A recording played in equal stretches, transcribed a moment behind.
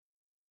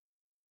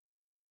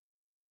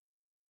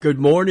Good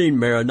morning,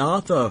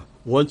 Maranatha.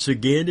 Once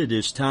again, it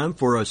is time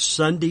for a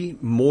Sunday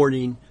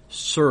morning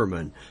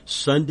sermon,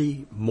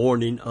 Sunday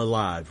Morning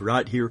Alive,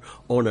 right here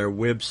on our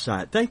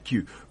website. Thank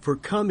you for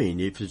coming.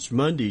 If it's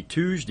Monday,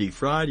 Tuesday,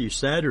 Friday,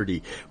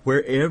 Saturday,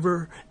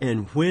 wherever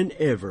and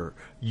whenever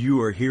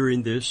you are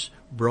hearing this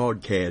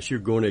broadcast, you're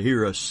going to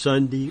hear a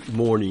Sunday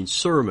morning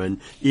sermon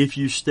if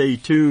you stay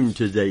tuned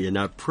today, and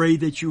I pray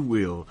that you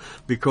will,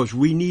 because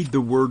we need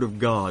the Word of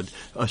God,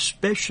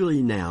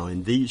 especially now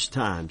in these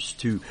times,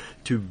 to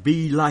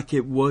be like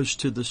it was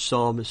to the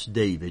psalmist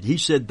David. He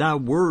said, "Thy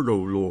word, O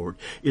Lord,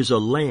 is a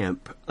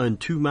lamp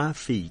unto my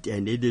feet,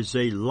 and it is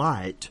a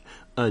light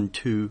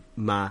unto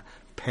my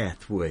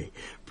pathway."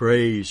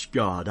 Praise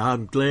God.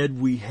 I'm glad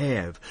we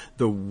have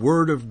the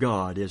Word of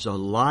God as a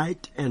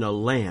light and a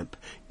lamp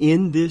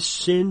in this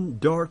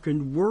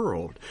sin-darkened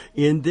world,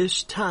 in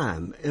this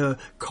time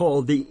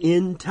called the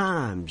end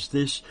times,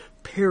 this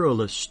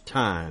perilous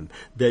time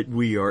that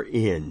we are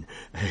in.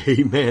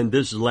 Amen.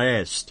 This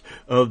last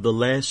of the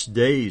last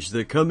days,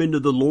 the coming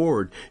of the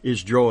Lord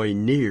is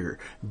drawing near.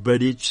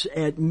 But it's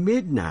at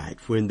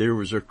midnight when there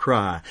was a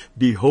cry,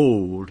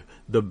 "Behold,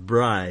 the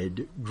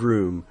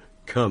bridegroom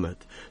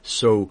cometh."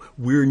 So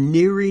we're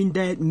nearing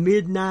that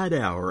midnight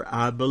hour,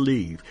 I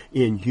believe,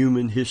 in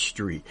human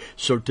history.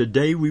 So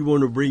today we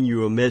want to bring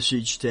you a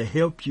message to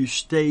help you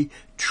stay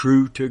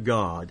true to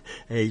God,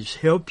 as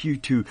help you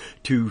to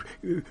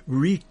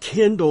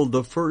rekindle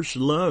the first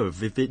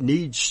love if it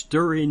needs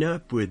stirring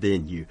up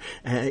within you.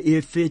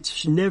 If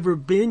it's never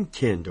been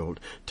kindled,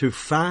 to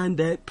find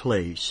that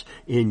place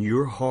in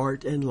your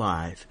heart and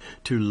life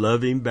to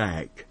love Him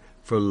back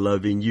for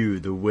loving you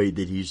the way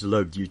that He's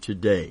loved you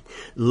today.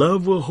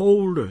 Love will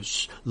hold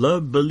us.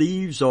 Love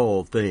believes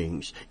all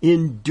things,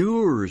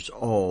 endures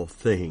all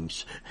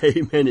things.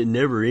 Amen. It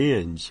never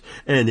ends,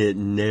 and it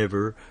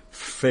never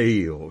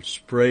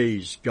fails.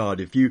 Praise God.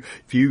 If you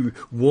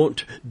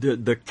want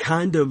the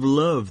kind of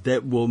love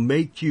that will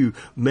make you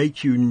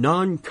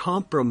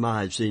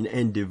non-compromising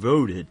and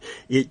devoted,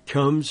 it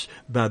comes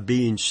by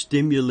being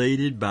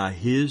stimulated by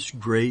His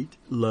great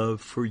love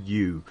for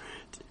you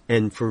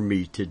and for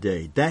me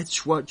today.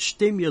 That's what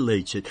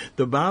stimulates it.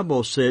 The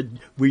Bible said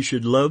we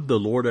should love the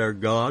Lord our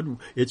God.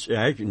 It's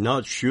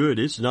not should.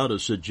 It's not a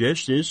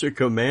suggestion. It's a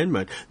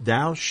commandment.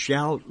 Thou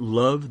shalt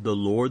love the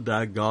Lord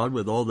thy God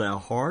with all thy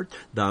heart,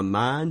 thy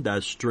mind,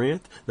 thy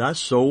strength, thy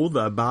soul,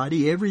 thy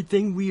body,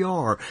 everything we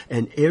are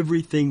and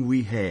everything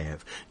we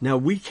have. Now,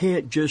 we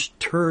can't just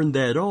turn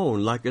that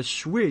on like a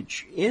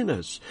switch in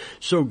us.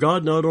 So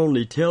God not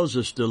only tells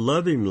us to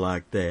love Him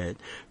like that,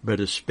 but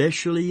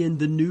especially in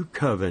the new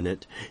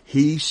covenant,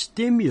 He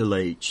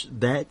stimulates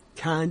that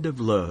kind of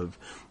love,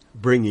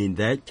 bringing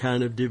that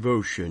kind of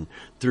devotion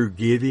through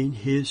giving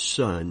His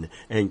Son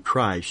and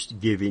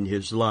Christ giving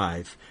His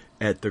life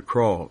at the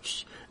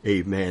cross.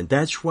 Amen.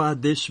 That's why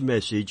this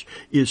message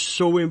is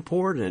so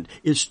important.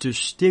 It's to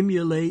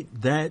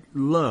stimulate that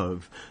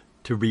love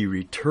to be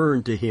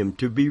returned to Him,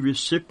 to be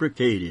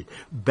reciprocated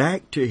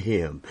back to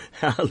Him.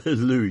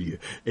 Hallelujah.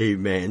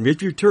 Amen.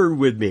 If you turn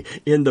with me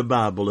in the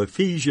Bible,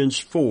 Ephesians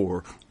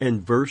 4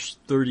 and verse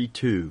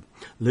 32,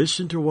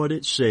 listen to what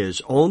it says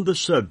on the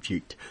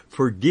subject,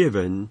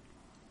 forgiven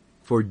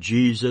for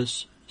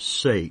Jesus'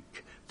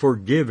 sake.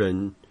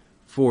 Forgiven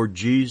for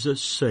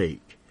Jesus'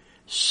 sake.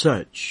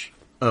 Such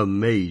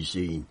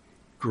amazing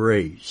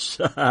grace.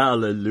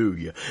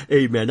 Hallelujah.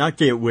 Amen. I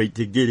can't wait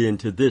to get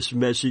into this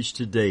message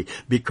today,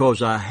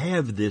 because I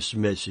have this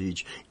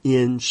message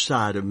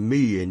inside of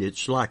me, and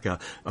it's like a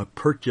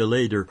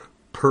percolator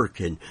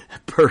perking.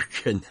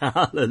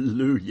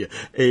 Hallelujah.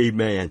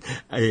 Amen.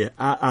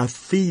 I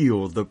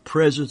feel the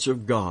presence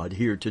of God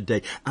here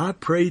today. I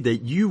pray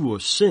that you will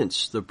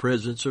sense the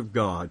presence of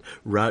God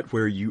right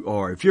where you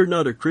are. If you're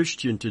not a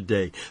Christian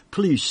today,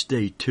 please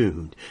stay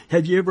tuned.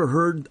 Have you ever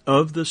heard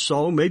of the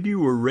song? Maybe you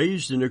were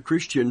raised in a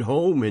Christian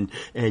home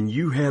and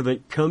you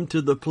haven't come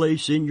to the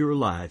place in your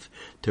life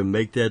to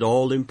make that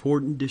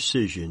all-important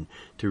decision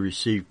to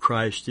receive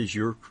Christ as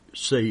your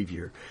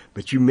Savior.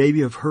 But you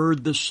maybe have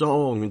heard the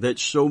song that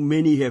so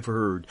many have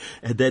heard,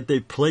 and that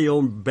they play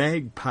on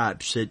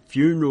bagpipes at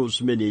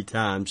funerals many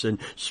times and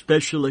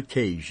special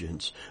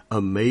occasions.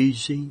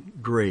 Amazing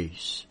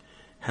grace,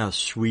 how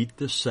sweet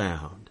the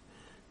sound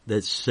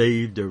that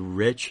saved a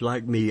wretch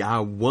like me. I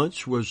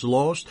once was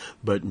lost,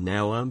 but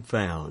now I'm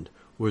found,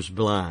 was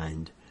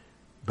blind,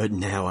 but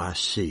now I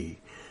see.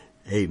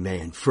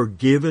 Amen.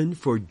 Forgiven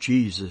for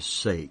Jesus'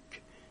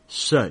 sake.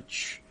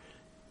 Such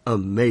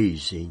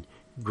amazing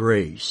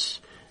grace.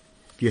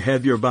 If you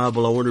have your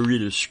Bible, I want to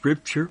read a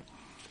scripture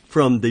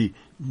from the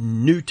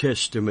New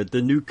Testament,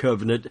 the New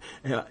Covenant,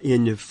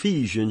 in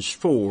Ephesians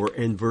 4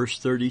 and verse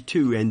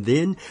 32, and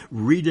then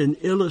read an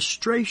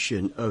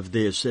illustration of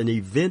this, an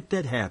event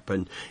that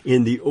happened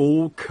in the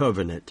Old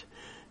Covenant.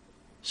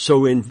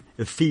 So in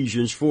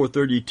Ephesians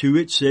 4:32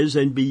 it says,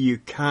 "And be ye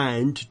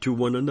kind to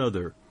one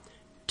another,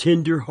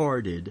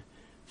 tender-hearted,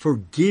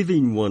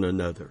 forgiving one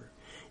another,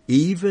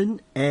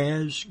 even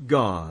as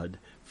God,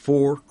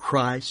 for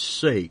Christ's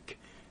sake,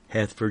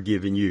 hath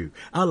forgiven you.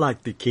 I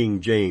like the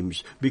King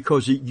James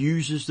because it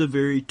uses the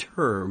very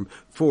term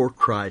for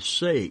Christ's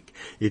sake.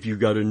 If you've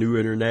got a New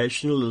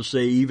International, it'll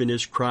say even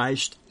as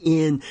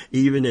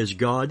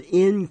God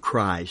in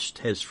Christ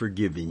has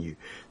forgiven you.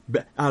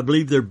 I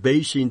believe they're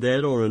basing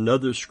that on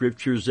another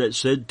scriptures that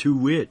said, to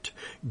wit,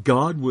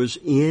 God was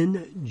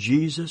in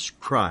Jesus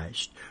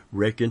Christ,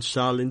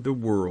 reconciling the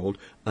world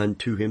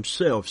unto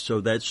himself. So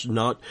that's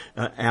not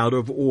out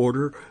of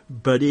order,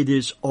 but it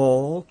is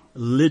all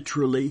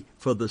literally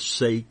for the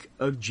sake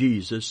of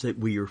Jesus that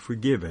we are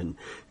forgiven.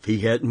 If he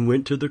hadn't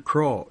went to the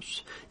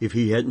cross, if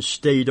he hadn't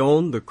stayed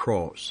on the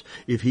cross,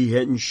 if he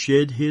hadn't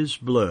shed his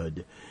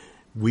blood,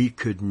 we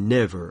could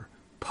never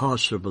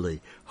possibly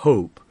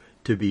hope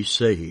to be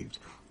saved.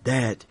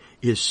 That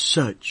is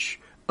such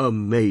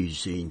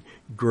amazing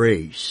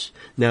grace.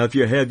 Now, if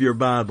you have your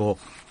Bible,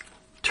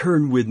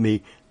 turn with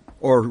me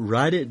or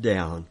write it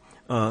down.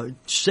 2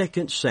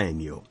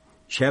 Samuel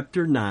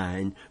chapter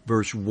 9,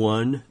 verse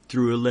 1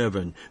 through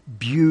 11.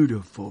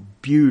 Beautiful,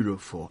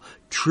 beautiful,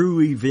 true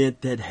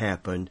event that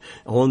happened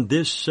on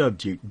this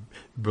subject,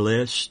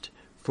 blessed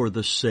for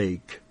the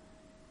sake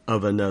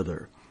of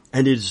another.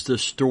 And it is the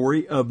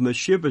story of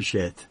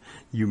Mephibosheth.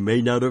 You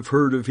may not have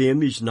heard of him.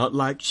 He's not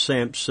like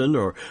Samson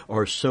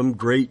or some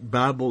great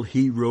Bible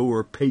hero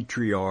or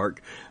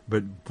patriarch.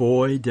 But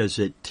boy, does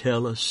it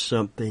tell us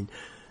something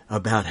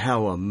about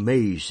how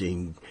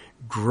amazing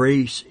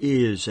grace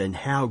is and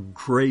how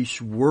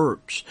grace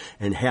works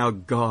and how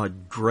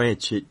God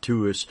grants it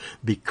to us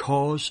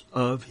because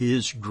of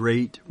his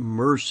great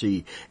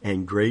mercy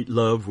and great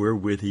love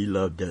wherewith he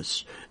loved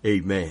us.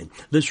 Amen.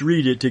 Let's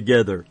read it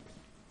together.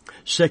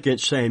 2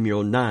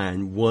 Samuel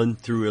 9, 1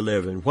 through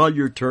 11. While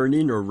you're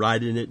turning or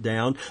writing it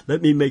down, let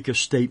me make a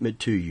statement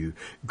to you.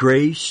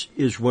 Grace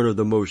is one of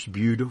the most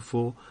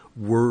beautiful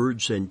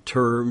words and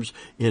terms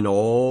in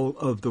all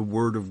of the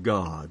Word of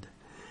God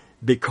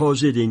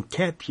because it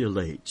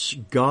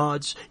encapsulates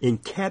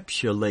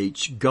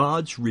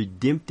God's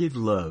redemptive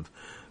love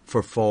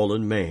for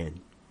fallen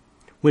man.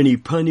 When he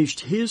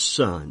punished his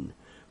Son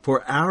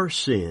for our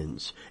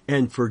sins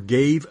and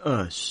forgave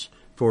us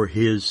for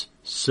his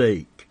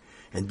sake.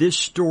 And this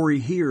story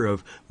here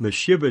of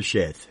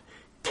Mephibosheth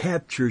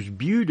captures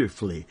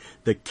beautifully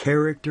the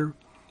character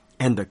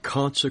and the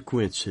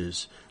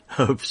consequences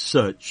of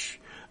such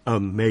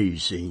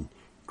amazing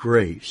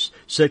grace.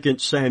 2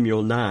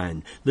 Samuel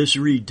 9. Let's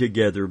read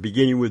together,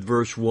 beginning with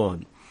verse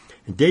 1.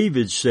 And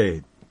David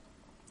said,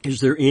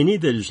 Is there any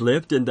that is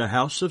left in the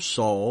house of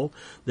Saul,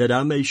 that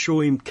I may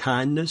show him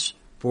kindness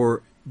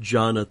for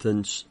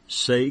Jonathan's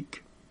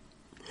sake?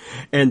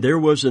 And there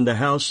was in the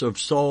house of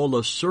Saul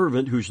a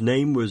servant whose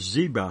name was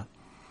Ziba.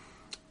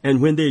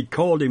 And when they had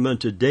called him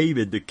unto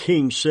David, the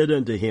king said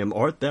unto him,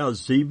 Art thou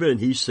Ziba? And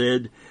he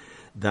said,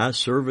 Thy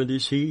servant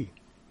is he.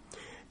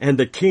 And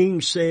the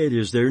king said,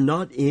 Is there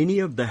not any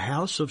of the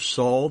house of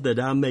Saul, that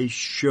I may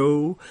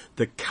show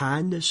the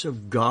kindness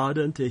of God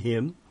unto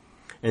him?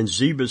 And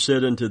Ziba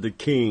said unto the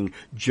king,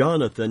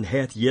 Jonathan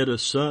hath yet a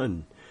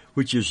son,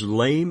 which is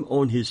lame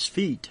on his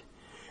feet.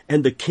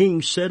 And the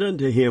king said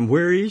unto him,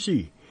 Where is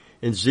he?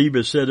 And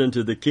Ziba said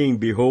unto the king,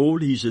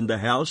 Behold, he's in the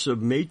house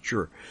of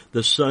Machir,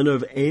 the son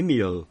of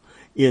Amiel,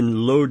 in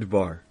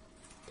Lodebar.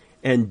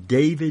 And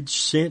David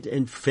sent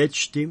and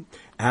fetched him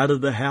out of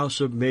the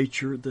house of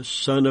Machir, the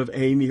son of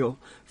Amiel,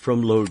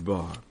 from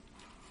Lodebar.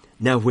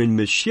 Now when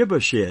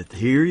Mephibosheth,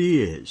 here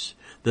he is,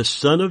 the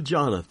son of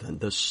Jonathan,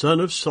 the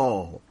son of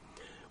Saul,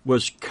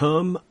 was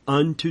come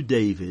unto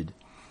David,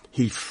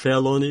 he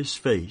fell on his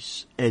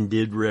face and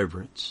did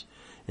reverence.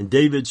 And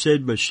David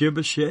said,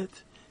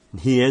 Mephibosheth?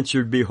 And he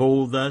answered,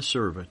 Behold thy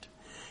servant.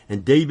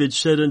 And David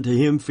said unto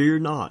him, Fear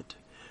not,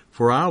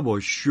 for I will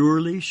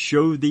surely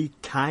show thee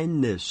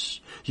kindness.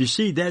 You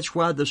see, that's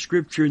why the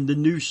scripture in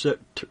the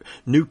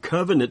New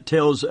Covenant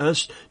tells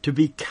us to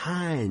be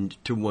kind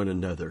to one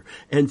another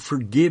and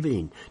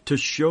forgiving, to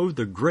show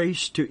the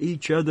grace to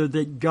each other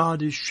that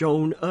God has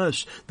shown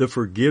us, the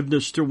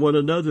forgiveness to one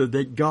another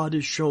that God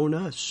has shown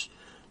us.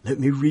 Let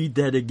me read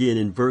that again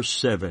in verse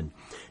 7.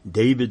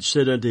 David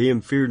said unto him,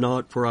 Fear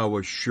not, for I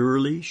will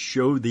surely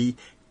show thee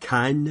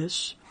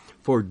kindness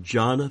for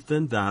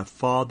Jonathan thy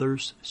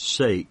father's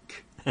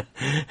sake.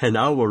 And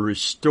I will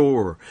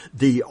restore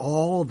thee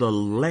all the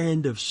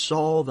land of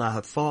Saul thy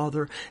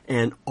father,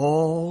 and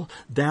all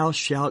thou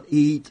shalt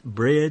eat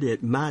bread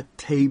at my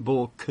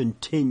table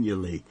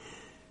continually.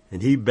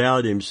 And he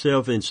bowed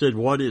himself and said,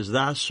 What is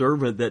thy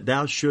servant that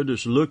thou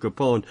shouldest look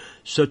upon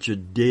such a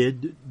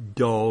dead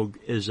dog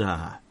as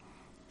I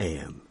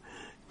am?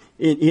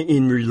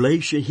 In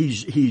relation,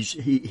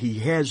 he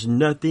has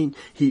nothing.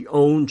 He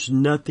owns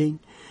nothing.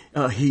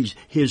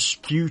 His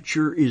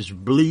future is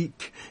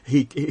bleak.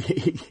 He's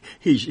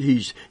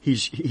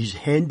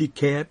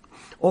handicapped.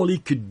 All he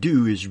could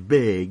do is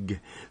beg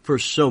for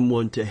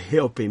someone to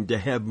help him, to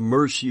have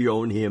mercy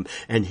on him.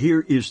 And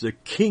here is the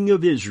King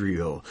of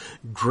Israel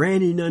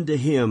granting unto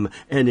him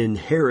an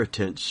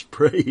inheritance.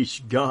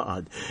 Praise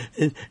God.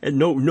 And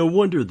no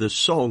wonder the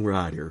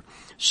songwriter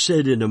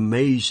said in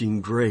Amazing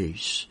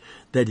Grace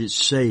that it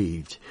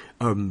saved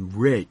a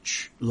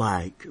wretch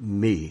like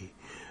me.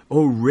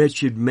 O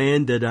wretched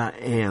man that I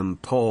am,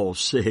 Paul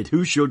said,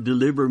 who shall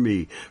deliver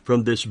me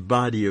from this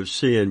body of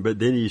sin? But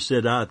then he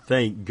said, I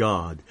thank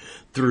God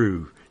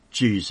through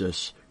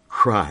Jesus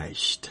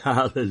Christ.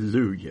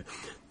 Hallelujah.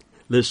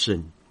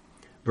 Listen,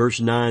 verse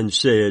 9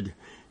 said,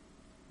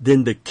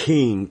 Then the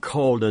king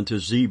called unto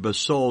Ziba,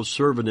 Saul's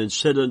servant, and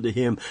said unto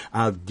him,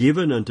 I've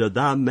given unto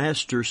thy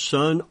master's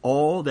son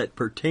all that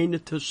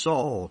pertaineth to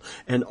Saul,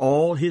 and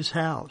all his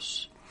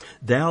house.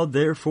 Thou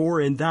therefore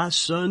and thy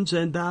sons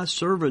and thy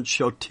servants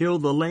shall till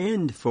the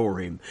land for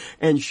him,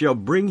 and shall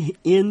bring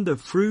in the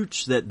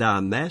fruits, that thy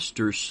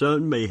master's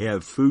son may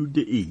have food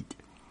to eat.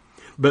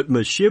 But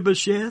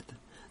Mephibosheth,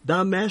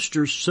 thy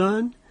master's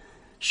son,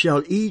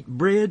 shall eat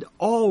bread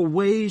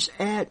always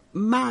at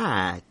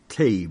my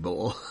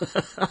table.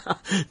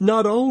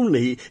 Not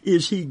only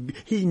is he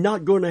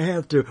not going to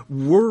have to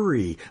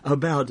worry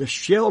about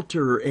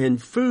shelter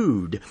and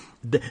food,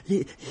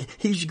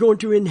 he's going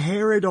to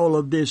inherit all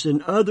of this,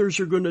 and others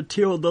are going to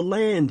till the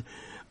land.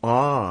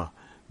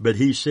 But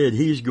he said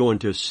he's going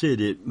to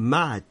sit at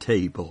my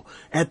table,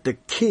 at the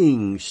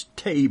king's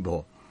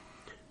table.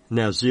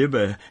 Now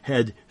Ziba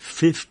had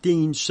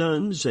 15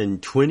 sons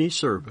and 20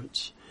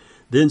 servants.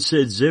 Then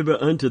said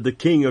Ziba unto the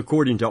king,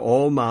 According to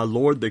all my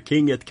lord the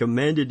king hath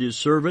commanded his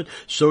servant,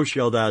 so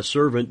shall thy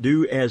servant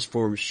do. As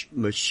for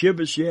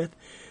Mephibosheth,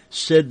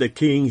 said the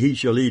king, he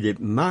shall eat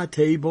at my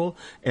table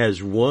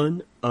as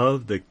one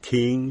of the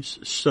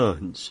king's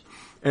sons.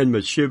 And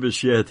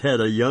Mephibosheth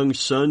had a young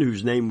son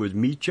whose name was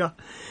Micha,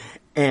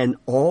 and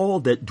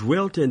all that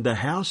dwelt in the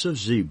house of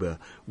Ziba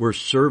were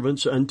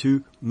servants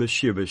unto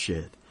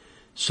Mephibosheth.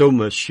 So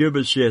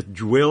Mephibosheth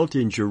dwelt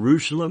in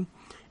Jerusalem,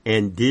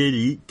 and did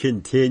eat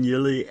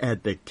continually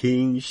at the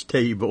king's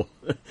table.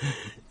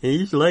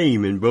 He's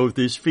lame in both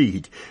his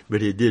feet,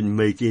 but it didn't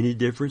make any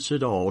difference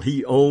at all.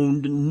 He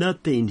owned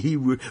nothing. He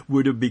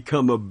would have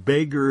become a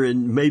beggar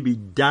and maybe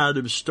died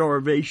of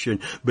starvation.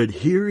 But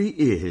here he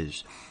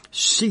is,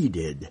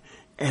 seated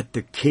at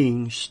the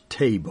king's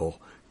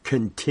table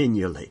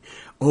continually.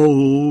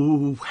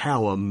 Oh,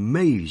 how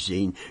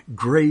amazing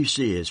grace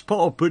is.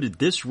 Paul put it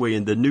this way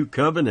in the New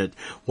Covenant.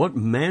 What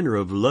manner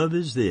of love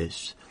is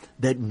this?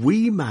 That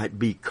we might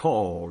be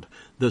called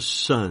the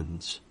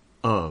sons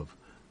of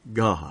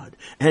God.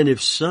 And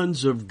if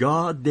sons of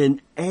God,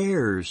 then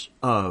heirs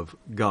of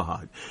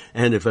God.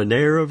 And if an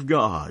heir of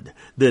God,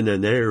 then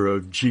an heir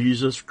of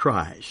Jesus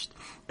Christ.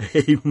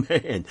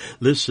 Amen.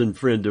 Listen,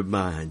 friend of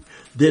mine,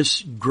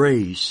 this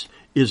grace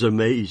is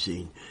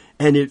amazing,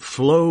 and it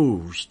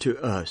flows to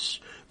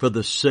us for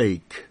the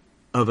sake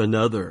of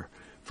another.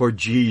 For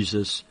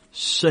Jesus'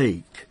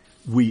 sake,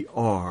 we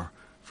are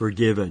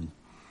forgiven.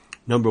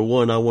 Number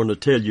one, I want to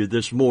tell you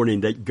this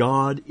morning that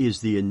God is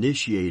the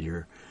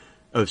initiator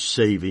of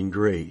saving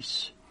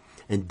grace.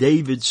 And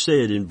David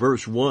said in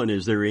verse 1,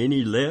 Is there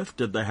any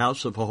left of the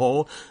house of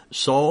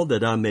Saul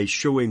that I may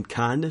show him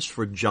kindness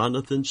for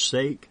Jonathan's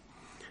sake?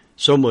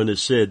 Someone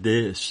has said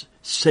this,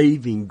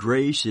 saving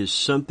grace is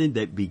something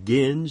that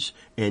begins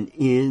and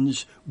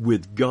ends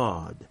with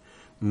God.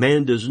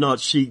 Man does not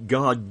seek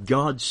God,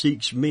 God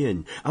seeks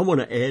men. I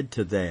want to add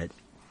to that.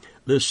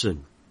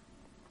 Listen.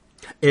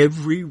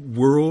 Every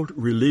world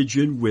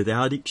religion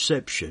without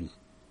exception,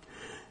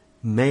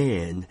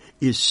 man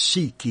is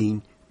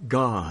seeking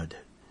God.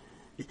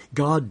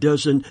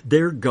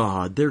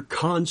 Their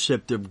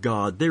concept of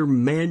God, their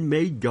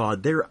man-made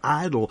God, their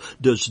idol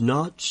does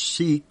not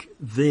seek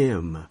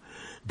them.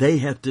 They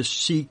have to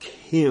seek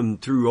Him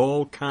through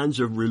all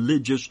kinds of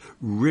religious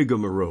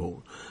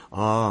rigmarole.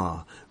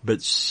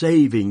 But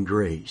saving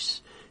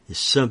grace is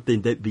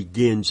something that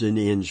begins and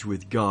ends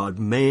with God.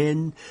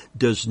 Man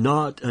does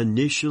not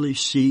initially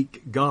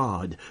seek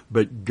God,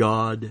 but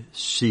God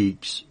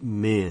seeks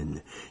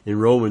men. In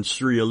Romans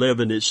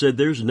 3:11 it said,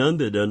 There's none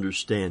that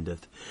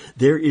understandeth.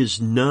 There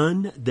is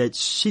none that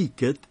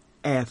seeketh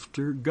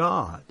after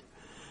God.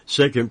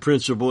 Second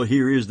principle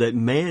here is that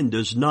man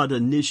does not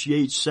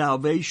initiate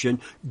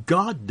salvation,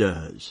 God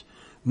does.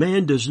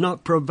 Man does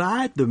not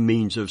provide the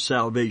means of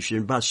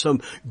salvation by some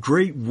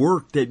great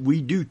work that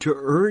we do to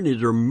earn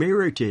it or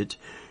merit it.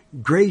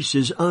 Grace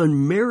is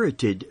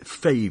unmerited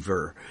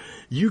favor.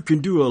 You can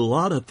do a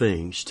lot of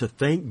things to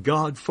thank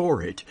God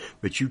for it,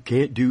 but you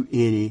can't do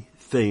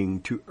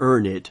anything to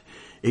earn it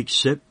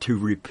except to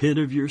repent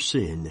of your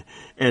sin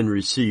and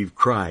receive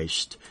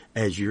Christ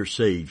as your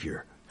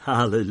Savior.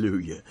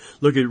 Hallelujah.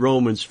 Look at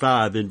Romans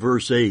 5 in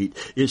verse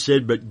 8. It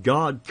said, But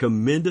God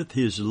commendeth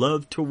His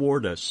love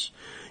toward us.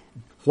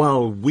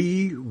 While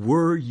we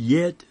were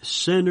yet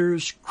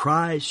sinners,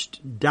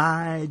 Christ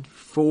died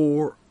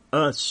for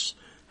us.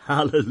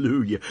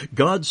 Hallelujah.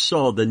 God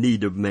saw the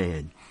need of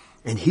man,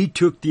 and He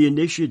took the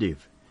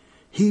initiative.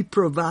 He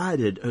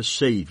provided a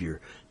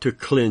Savior to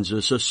cleanse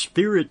us, a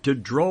Spirit to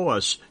draw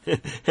us,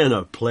 and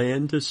a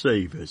plan to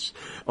save us.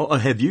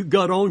 Have you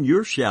got on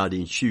your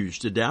shouting shoes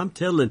today? I'm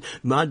telling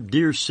my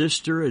dear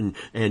sister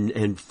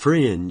and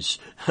friends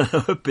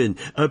up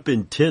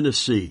in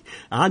Tennessee,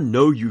 I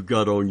know you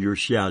got on your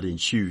shouting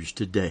shoes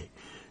today.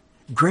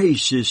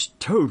 Grace is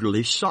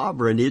totally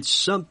sovereign. It's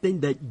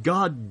something that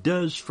God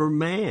does for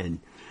man.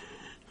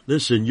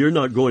 Listen, you're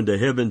not going to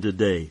heaven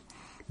today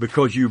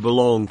because you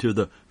belong to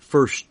the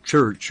First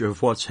Church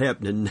of what's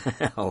happening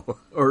now,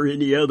 or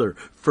any other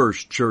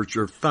First Church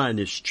or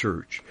Finest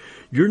Church.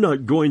 You're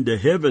not going to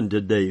heaven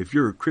today if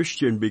you're a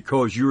Christian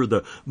because you're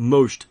the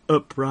most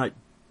upright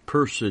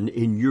person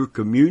in your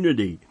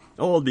community.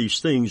 All these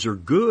things are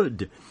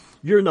good.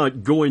 You're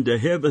not going to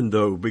heaven,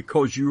 though,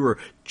 because you are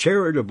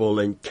charitable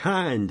and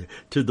kind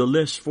to the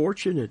less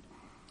fortunate.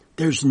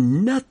 There's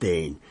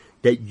nothing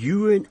that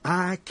you and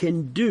I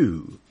can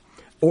do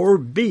or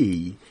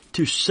be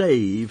to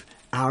save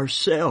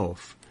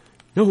ourselves.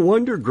 No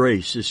wonder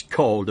grace is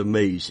called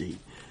amazing.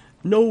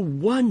 No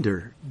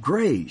wonder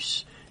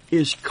grace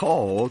is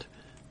called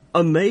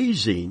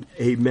amazing.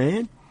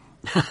 Amen?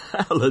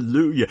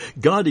 Hallelujah.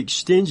 God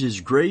extends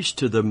His grace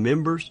to the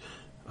members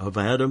of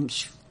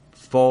Adam's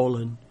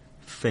fallen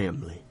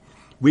family.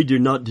 We do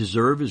not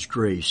deserve His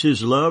grace,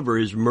 His love, or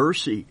His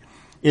mercy.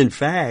 In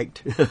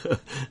fact,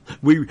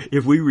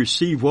 if we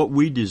receive what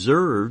we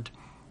deserved,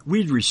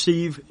 we'd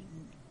receive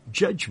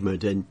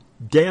judgment and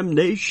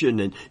damnation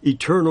and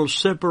eternal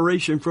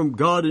separation from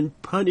God and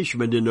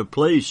punishment in a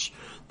place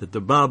that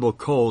the Bible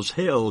calls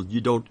hell.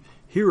 You don't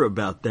hear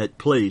about that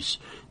place.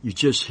 You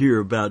just hear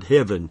about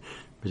heaven.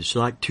 But it's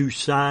like two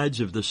sides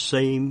of the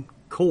same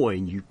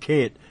coin. You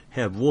can't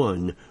have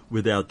one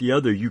without the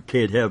other. You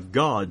can't have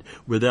God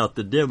without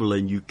the devil,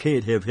 and you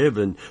can't have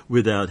heaven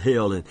without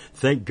hell. And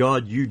thank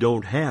God you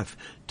don't have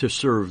to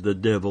serve the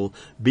devil,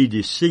 be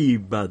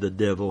deceived by the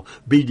devil,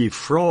 be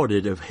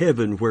defrauded of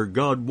heaven where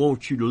God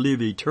wants you to live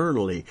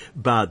eternally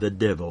by the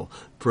devil.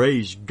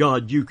 Praise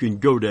God, you can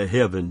go to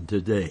heaven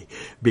today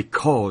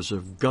because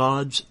of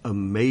God's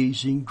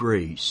amazing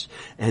grace.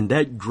 And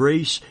that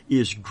grace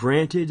is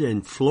granted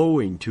and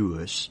flowing to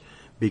us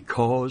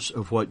because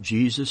of what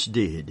Jesus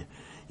did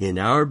in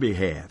our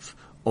behalf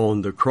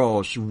on the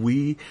cross.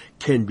 We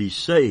can be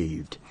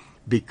saved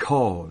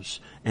because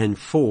and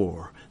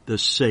for the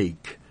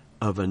sake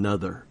of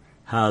another.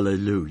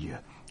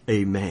 Hallelujah.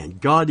 Amen.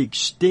 God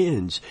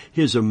extends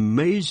His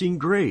amazing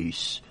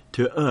grace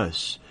to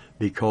us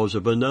because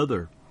of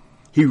another.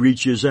 He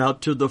reaches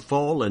out to the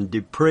fallen,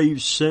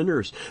 depraved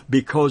sinners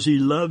because He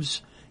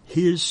loves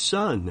His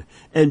Son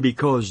and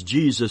because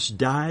Jesus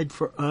died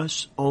for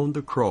us on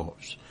the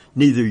cross.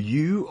 Neither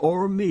you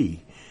or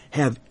me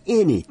have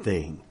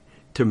anything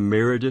to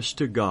merit us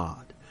to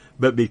God.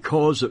 But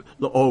because of,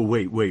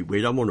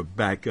 wait, I want to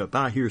back up.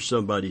 I hear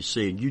somebody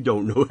saying, you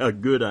don't know how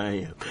good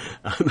I am.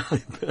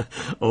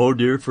 Oh,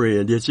 dear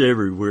friend, it's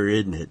everywhere,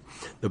 isn't it?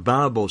 The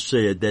Bible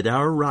said that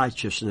our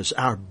righteousness,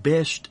 our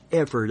best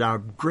effort, our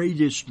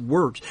greatest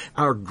works,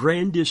 our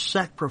grandest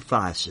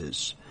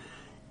sacrifices,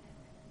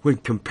 when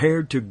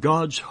compared to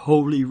God's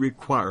holy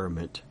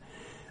requirement,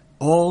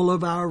 all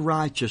of our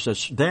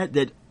righteousness,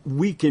 that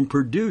we can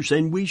produce,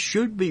 and we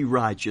should be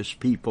righteous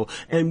people,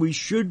 and we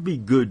should be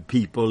good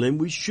people,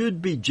 and we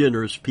should be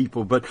generous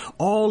people, but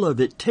all of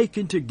it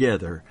taken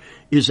together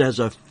is as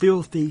a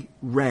filthy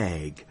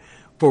rag,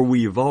 for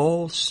we have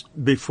all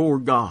before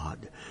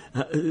God.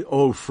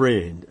 Oh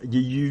friend,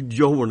 you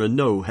don't want to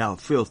know how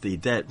filthy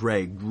that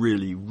rag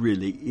really,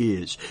 really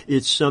is.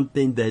 It's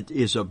something that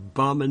is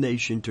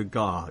abomination to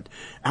God.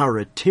 Our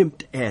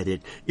attempt at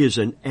it is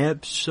an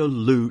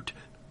absolute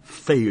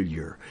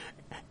failure.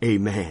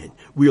 Amen.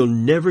 We'll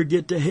never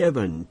get to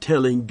heaven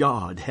telling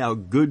God how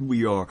good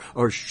we are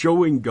or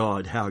showing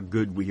God how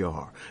good we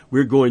are.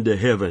 We're going to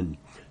heaven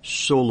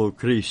solo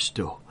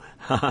Cristo.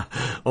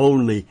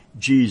 Only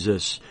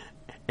Jesus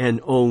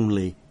and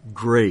only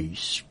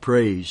grace.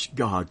 Praise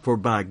God. For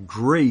by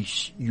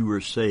grace you are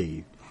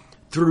saved.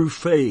 Through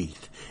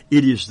faith.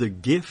 It is the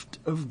gift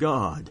of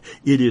God.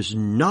 It is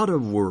not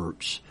of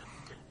works,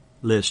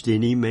 lest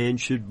any man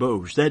should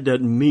boast. That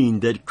doesn't mean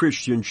that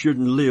Christians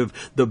shouldn't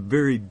live the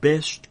very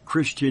best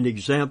Christian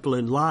example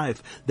in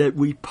life that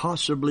we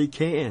possibly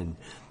can.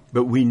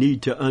 But we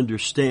need to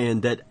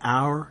understand that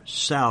our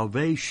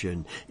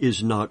salvation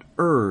is not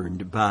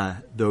earned by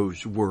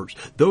those works.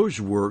 Those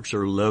works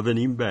are loving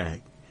Him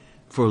back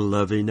for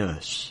loving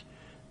us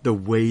the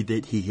way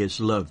that He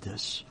has loved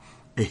us.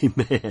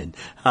 Amen.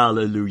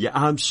 Hallelujah.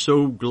 I'm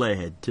so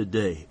glad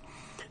today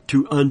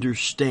to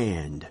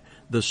understand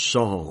the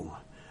song,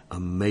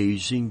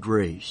 Amazing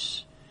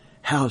Grace.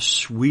 How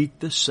sweet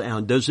the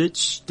sound. Does it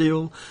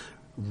still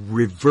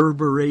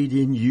reverberate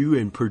in you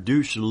and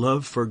produce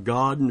love for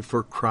God and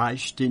for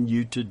Christ in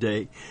you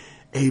today?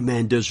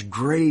 Amen. Does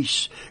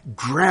grace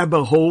grab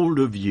a hold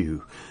of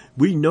you?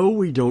 We know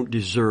we don't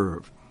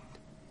deserve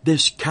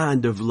this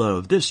kind of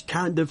love, this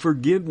kind of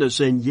forgiveness,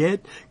 and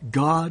yet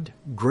God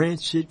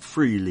grants it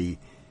freely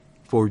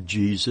for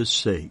Jesus'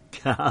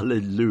 sake.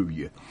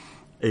 Hallelujah.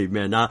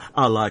 Amen.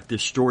 I like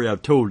this story.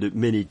 I've told it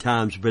many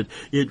times, but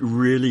it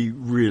really,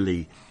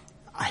 really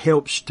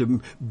helps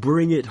to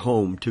bring it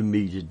home to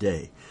me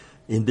today.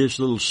 In this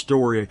little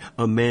story,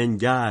 a man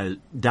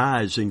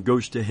dies and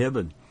goes to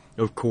heaven.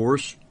 Of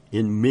course,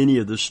 in many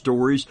of the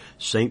stories,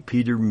 St.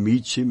 Peter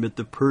meets him at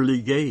the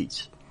pearly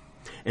gates.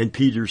 And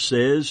Peter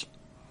says,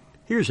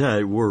 Here's how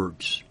it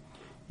works.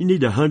 You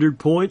need 100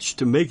 points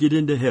to make it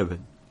into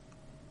heaven.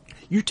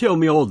 You tell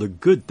me all the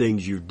good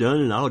things you've done,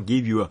 and I'll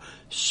give you a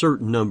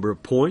certain number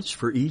of points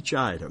for each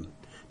item,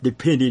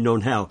 depending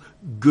on how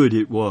good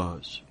it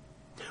was.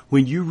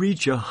 When you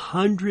reach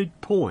 100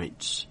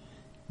 points,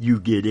 you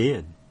get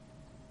in.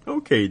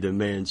 Okay, the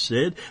man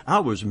said, I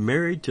was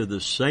married to the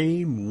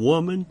same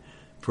woman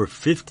for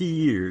 50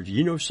 years.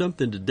 You know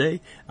something, today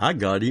I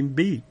got him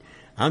beat.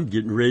 I'm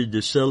getting ready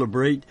to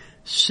celebrate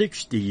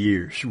 60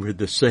 years with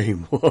the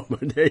same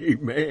woman.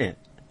 Amen.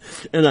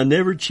 And I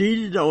never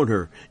cheated on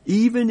her,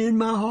 even in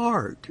my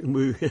heart.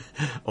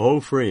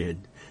 Oh,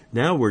 friend,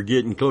 now we're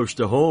getting close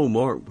to home,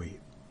 aren't we?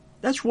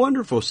 That's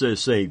wonderful, says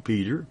St.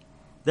 Peter.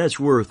 That's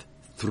worth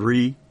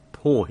 3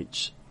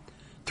 points.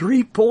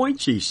 3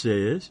 points, he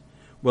says.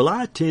 Well,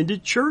 I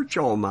attended church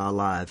all my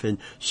life and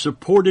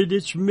supported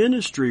its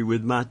ministry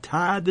with my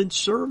tithe and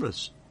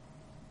service.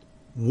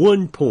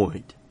 1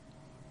 point.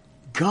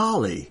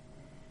 Golly,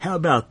 how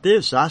about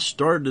this? I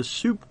started a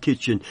soup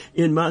kitchen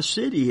in my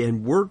city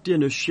and worked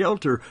in a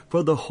shelter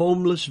for the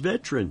homeless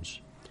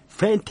veterans.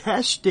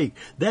 Fantastic.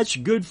 That's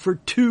good for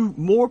 2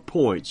 more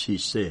points, he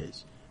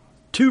says.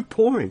 2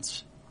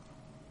 points.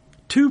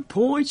 2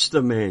 points,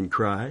 the man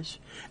cries.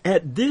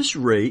 At this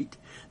rate,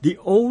 the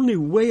only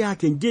way I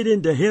can get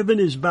into heaven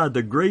is by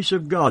the grace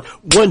of God.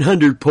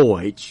 100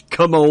 points.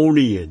 Come on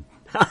in.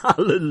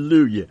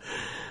 Hallelujah.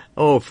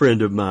 Oh,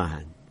 friend of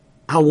mine,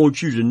 I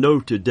want you to know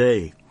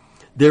today,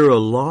 there are a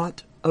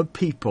lot of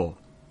people,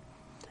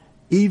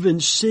 even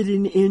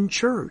sitting in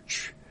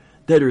church,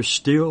 that are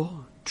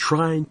still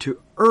trying to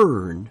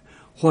earn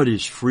what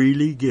is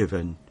freely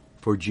given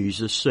for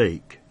Jesus'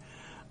 sake.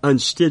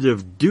 Instead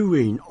of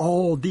doing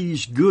all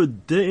these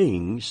good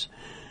things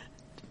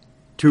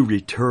to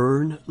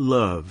return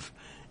love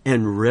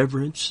and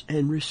reverence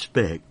and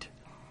respect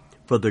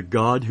for the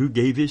God who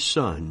gave His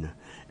Son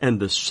and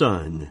the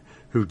Son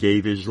who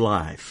gave His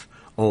life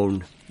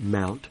on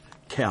Mount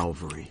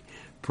Calvary.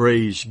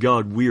 Praise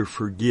God, we are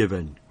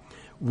forgiven.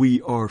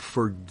 We are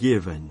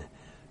forgiven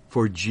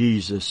for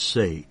Jesus'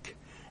 sake.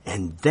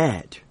 And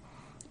that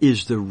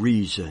is the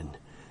reason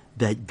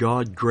that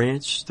God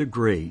grants the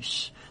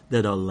grace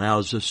that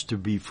allows us to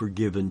be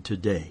forgiven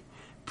today.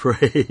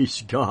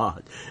 Praise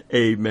God.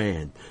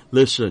 Amen.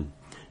 Listen,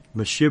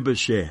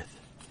 Mephibosheth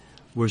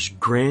was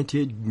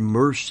granted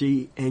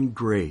mercy and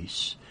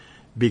grace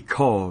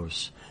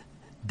because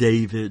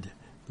David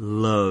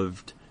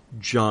loved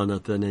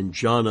Jonathan, and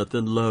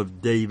Jonathan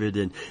loved David,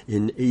 and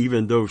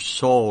even though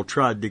Saul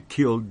tried to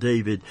kill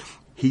David,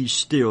 he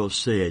still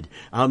said,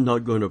 I'm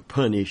not going to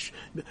punish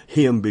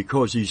him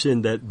because he's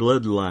in that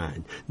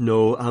bloodline.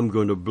 No, I'm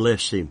going to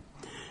bless him.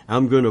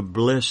 I'm going to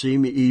bless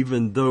him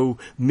even though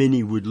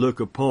many would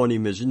look upon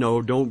him as,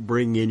 no, don't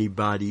bring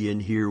anybody in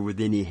here with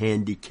any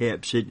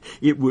handicaps.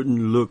 It wouldn't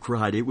look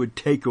right. It would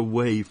take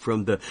away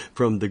from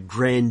the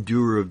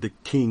grandeur of the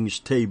king's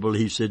table.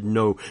 He said,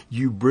 no,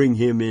 you bring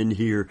him in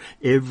here.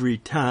 Every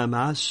time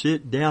I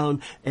sit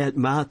down at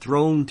my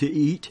throne to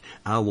eat,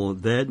 I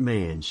want that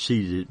man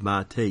seated at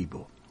my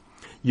table.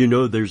 You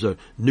know, there's a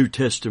New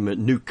Testament,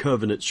 New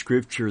Covenant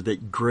scripture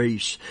that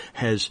grace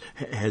has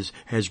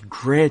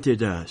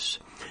granted us.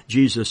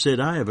 Jesus said,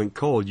 I haven't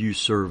called you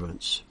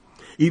servants.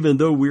 Even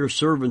though we are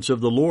servants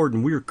of the Lord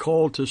and we are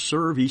called to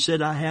serve, He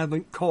said, I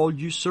haven't called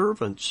you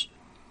servants.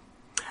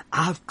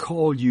 I've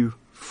called you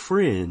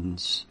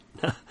friends.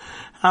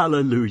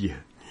 Hallelujah.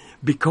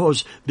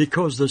 Because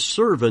the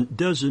servant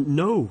doesn't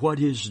know what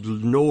his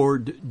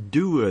Lord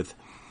doeth.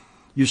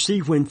 You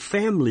see, when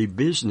family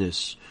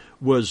business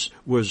was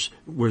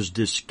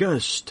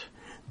discussed,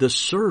 the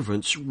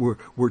servants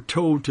were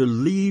told to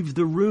leave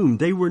the room.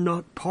 They were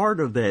not part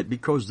of that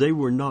because they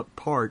were not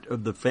part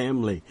of the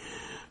family.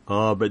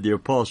 But the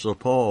Apostle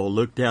Paul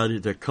looked out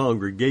at the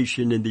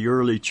congregation in the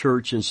early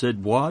church and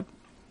said, what?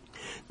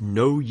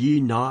 Know ye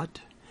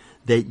not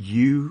that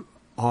you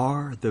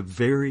are the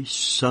very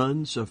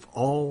sons of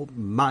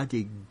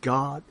Almighty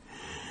God?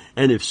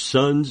 And if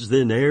sons,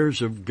 then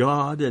heirs of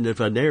God, and if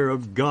an heir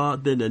of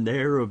God, then an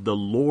heir of the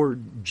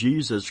Lord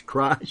Jesus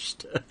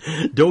Christ.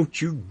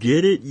 Don't you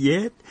get it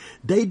yet?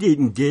 They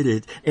didn't get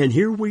it, and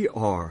here we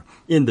are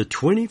in the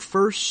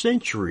 21st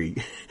century,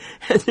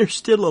 and there's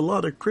still a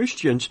lot of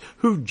Christians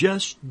who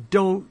just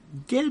don't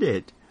get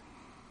it.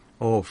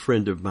 Oh,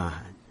 friend of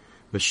mine,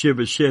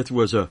 Mephibosheth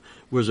was a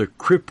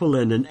cripple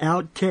and an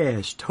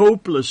outcast,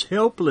 hopeless,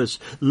 helpless,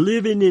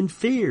 living in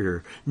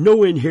fear,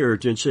 no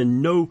inheritance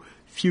and no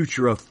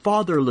future. A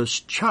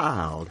fatherless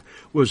child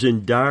was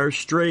in dire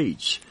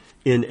straits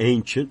in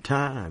ancient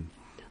time.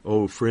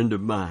 Oh, friend of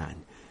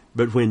mine.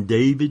 But when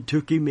David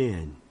took him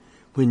in,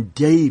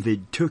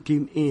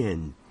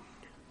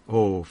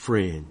 oh,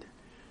 friend,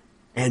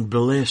 and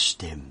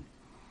blessed him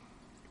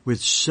with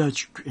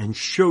such, and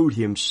showed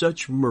him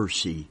such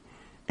mercy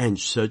and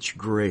such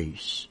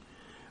grace,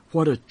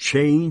 what a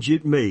change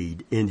it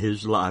made in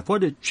his life.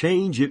 What a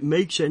change it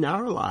makes in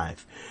our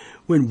life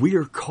when we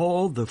are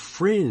called the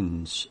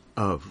friends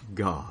of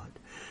God,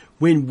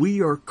 when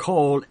we are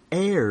called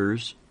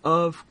heirs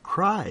of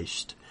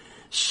Christ.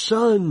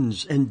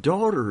 sons and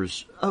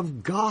daughters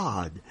of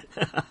God.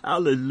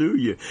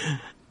 Hallelujah.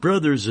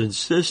 Brothers and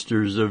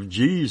sisters of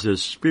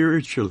Jesus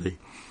spiritually.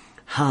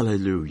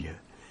 Hallelujah.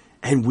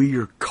 And we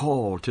are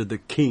called to the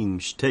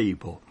King's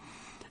table.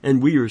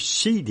 And we are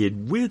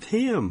seated with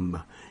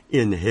Him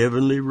in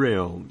heavenly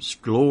realms.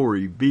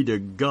 Glory be to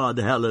God.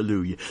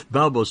 Hallelujah. The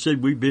Bible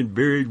said we've been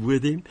buried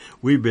with Him.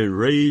 We've been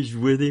raised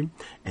with Him.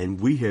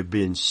 And we have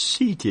been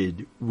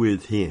seated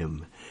with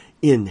Him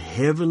in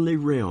heavenly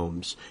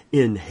realms,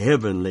 in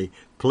heavenly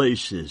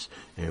places.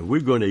 And we're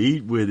going to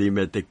eat with Him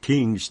at the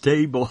King's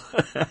table,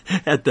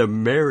 at the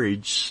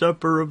marriage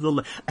supper of the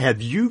Lamb.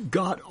 Have you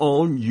got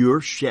on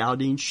your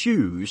shouting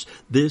shoes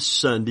this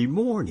Sunday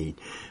morning?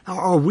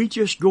 Are we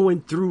just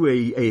going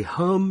through a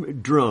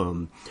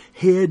humdrum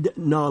head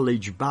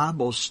knowledge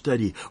Bible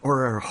study,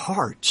 or our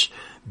hearts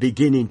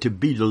beginning to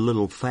beat a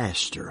little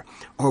faster?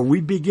 Are we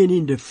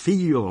beginning to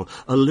feel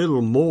a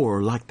little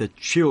more like the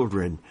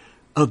children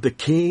of the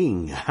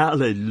King?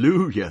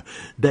 Hallelujah.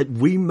 That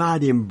we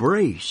might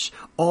embrace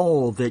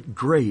all that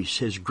grace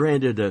has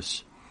granted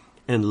us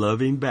and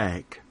love Him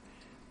back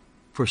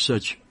for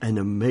such an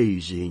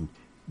amazing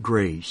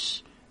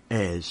grace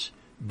as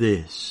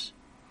this.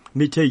 Let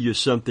me tell you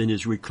something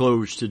as we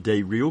close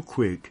today real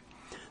quick.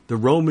 The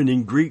Roman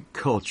and Greek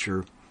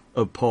culture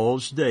of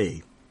Paul's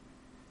day,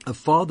 a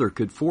father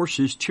could force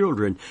his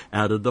children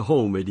out of the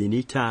home at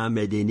any time,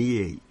 at any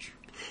age.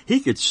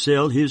 He could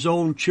sell his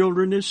own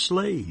children as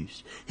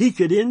slaves. He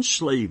could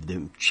enslave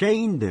them,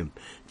 chain them,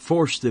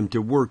 force them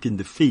to work in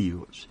the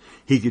fields.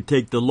 He could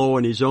take the law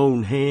in his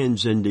own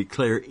hands and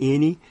declare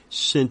any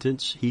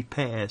sentence he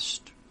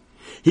passed.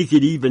 He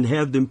could even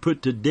have them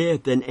put to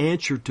death and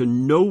answer to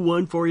no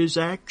one for his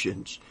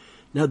actions.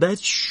 Now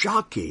that's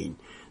shocking,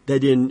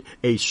 that in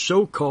a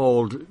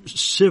so-called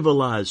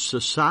civilized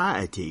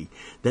society,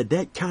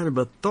 that kind of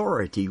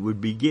authority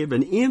would be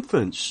given.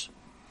 Infants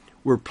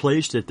were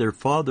placed at their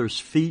father's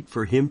feet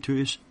for him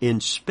to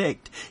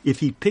inspect. If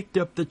he picked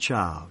up the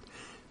child,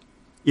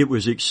 it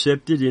was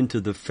accepted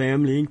into the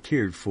family and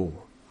cared for.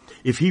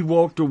 If he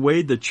walked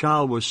away, the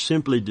child was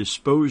simply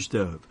disposed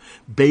of.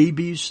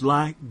 Babies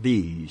like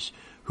these,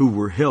 who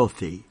were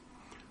healthy,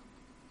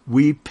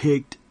 we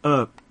picked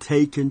up,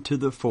 taken to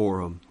the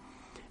forum,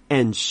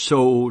 and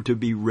sold to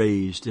be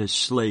raised as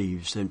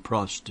slaves and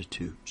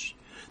prostitutes.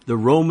 The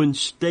Roman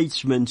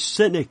statesman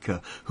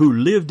Seneca, who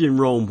lived in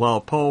Rome while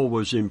Paul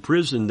was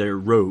imprisoned there,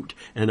 wrote,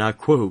 and I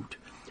quote,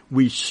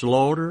 "We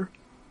slaughter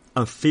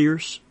a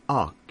fierce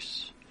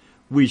ox.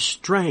 We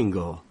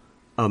strangle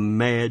a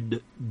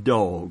mad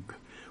dog.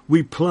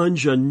 We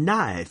plunge a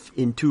knife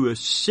into a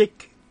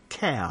sick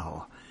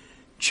cow.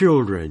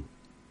 Children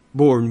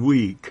born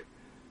weak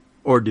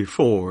or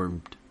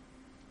deformed,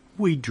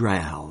 we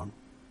drown."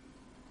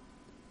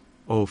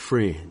 Oh,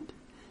 friend,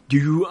 do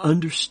you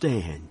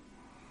understand?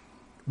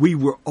 We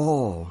were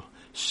all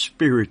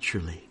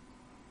spiritually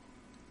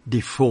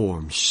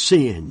deformed.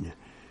 Sin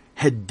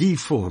had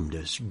deformed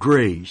us.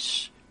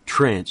 Grace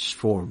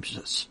transforms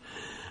us.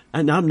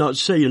 And I'm not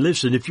saying,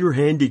 listen, if you're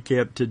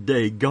handicapped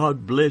today,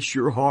 God bless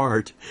your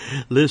heart.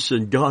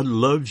 Listen, God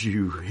loves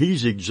you.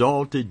 He's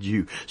exalted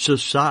you.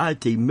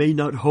 Society may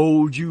not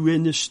hold you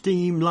in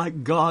esteem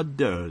like God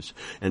does.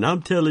 And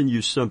I'm telling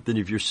you something,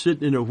 if you're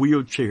sitting in a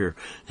wheelchair,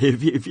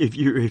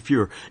 if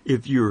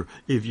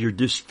you're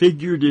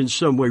disfigured in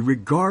some way,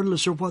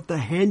 regardless of what the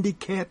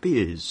handicap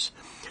is,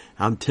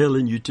 I'm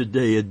telling you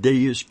today, a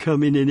day is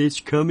coming, and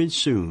it's coming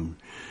soon.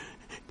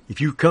 If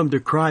you come to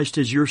Christ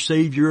as your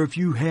Savior, if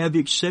you have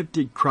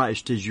accepted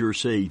Christ as your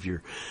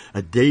Savior,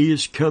 a day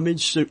is coming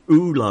soon.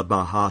 Ula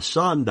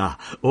bahasanda.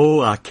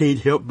 Oh, I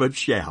can't help but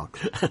shout.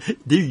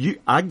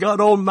 I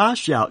got on my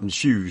shouting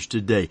shoes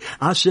today.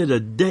 I said a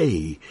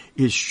day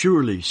is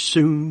surely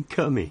soon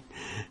coming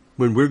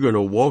when we're going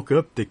to walk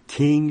up the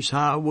King's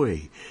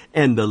highway,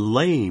 and the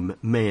lame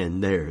man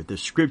there, the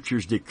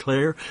Scriptures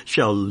declare,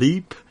 shall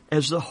leap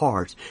as the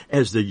hart,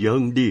 as the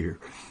young deer.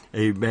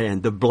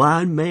 Amen. The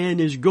blind man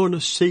is going to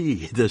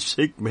see. The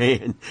sick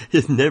man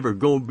is never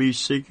going to be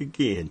sick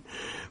again.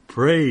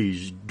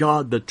 Praise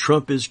God, the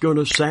trump is going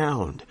to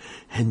sound,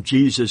 and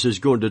Jesus is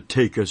going to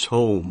take us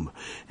home.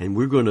 And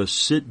we're going to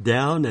sit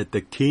down at the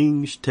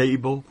King's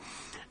table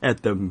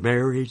at the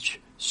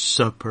marriage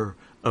supper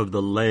of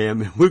the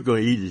Lamb, and we're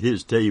going to eat at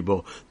His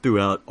table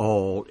throughout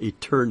all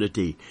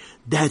eternity.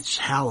 That's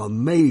how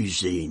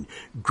amazing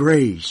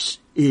grace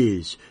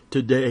is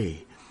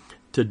today.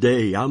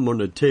 Today, I'm going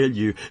to tell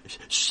you,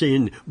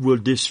 sin will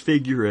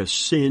disfigure us.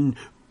 Sin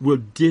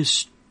will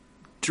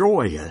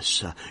destroy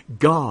us.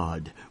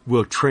 God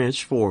will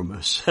transform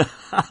us.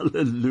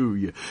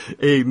 Hallelujah.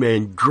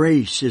 Amen.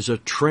 Grace is a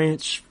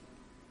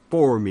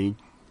transforming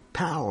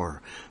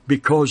power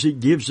because it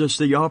gives us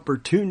the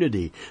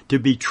opportunity to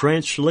be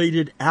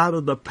translated out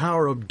of the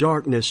power of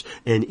darkness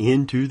and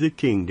into the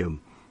kingdom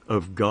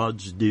of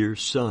God's dear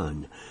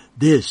Son.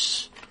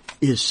 This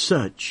is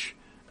such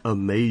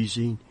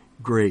amazing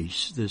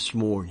grace this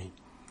morning.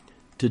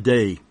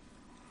 Today,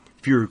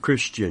 if you're a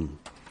Christian,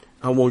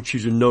 I want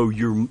you to know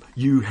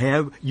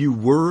you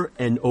were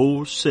an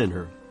old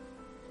sinner,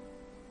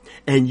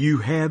 and you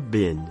have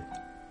been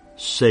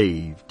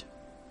saved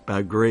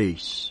by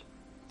grace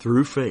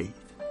through faith.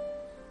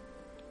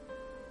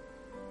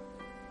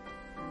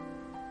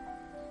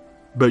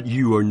 But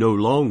you are no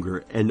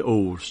longer an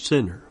old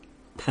sinner.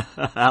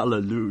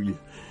 Hallelujah.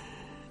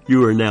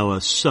 You are now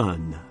a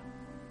son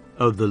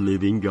of the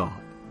living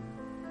God.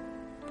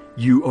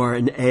 You are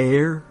an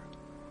heir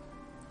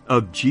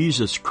of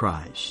Jesus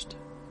Christ.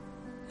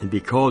 And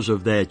because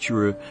of that,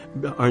 you're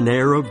an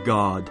heir of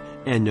God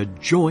and a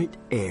joint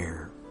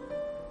heir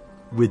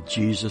with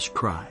Jesus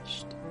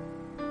Christ.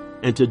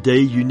 And today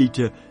you need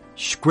to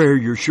square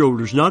your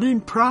shoulders, not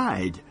in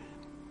pride,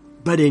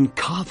 but in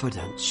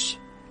confidence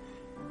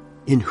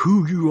in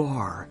who you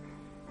are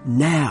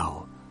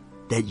now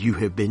that you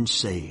have been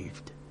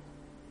saved.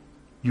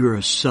 You're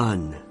a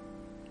son.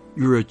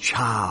 You're a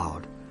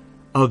child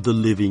of the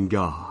living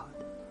God.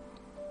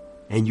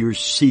 And you're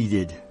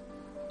seated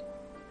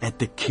at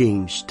the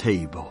King's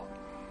table.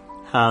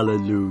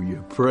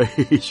 Hallelujah.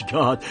 Praise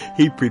God.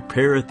 He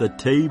prepareth a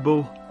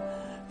table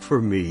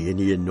for me, and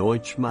He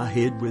anoints my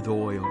head with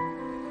oil.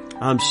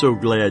 I'm so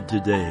glad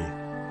today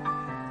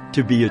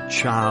to be a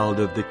child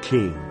of the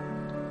King.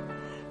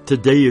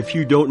 Today, if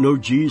you don't know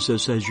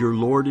Jesus as your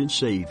Lord and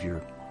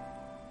Savior,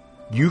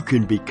 you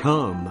can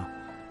become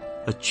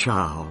a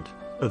child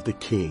of the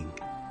King.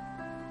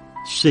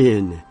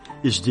 Sin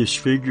is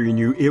disfiguring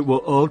you. It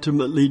will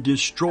ultimately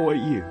destroy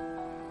you.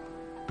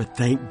 But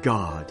thank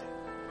God,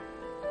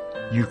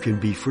 you can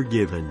be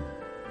forgiven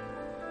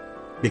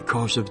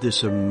because of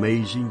this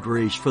amazing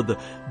grace. For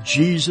the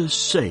Jesus'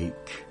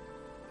 sake,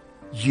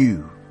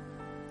 you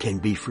can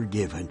be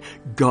forgiven.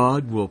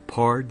 God will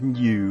pardon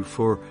you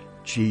for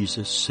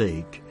Jesus'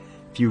 sake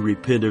if you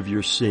repent of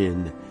your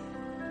sin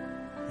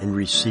and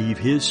receive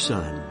His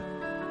Son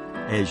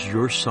as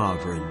your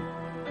sovereign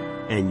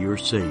and your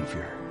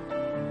Savior.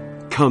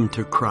 Come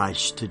to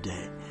Christ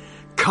today.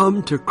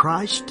 Come to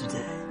Christ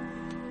today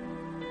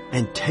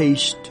and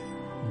taste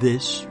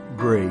this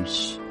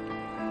grace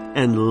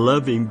and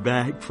love Him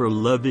back for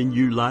loving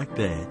you like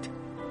that,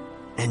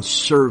 and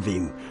serve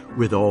Him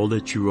with all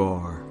that you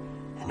are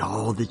and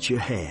all that you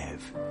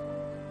have,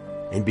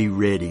 and be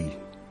ready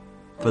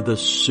for the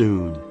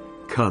soon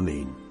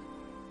coming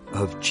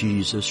of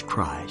Jesus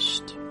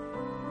Christ.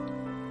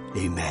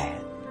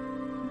 Amen.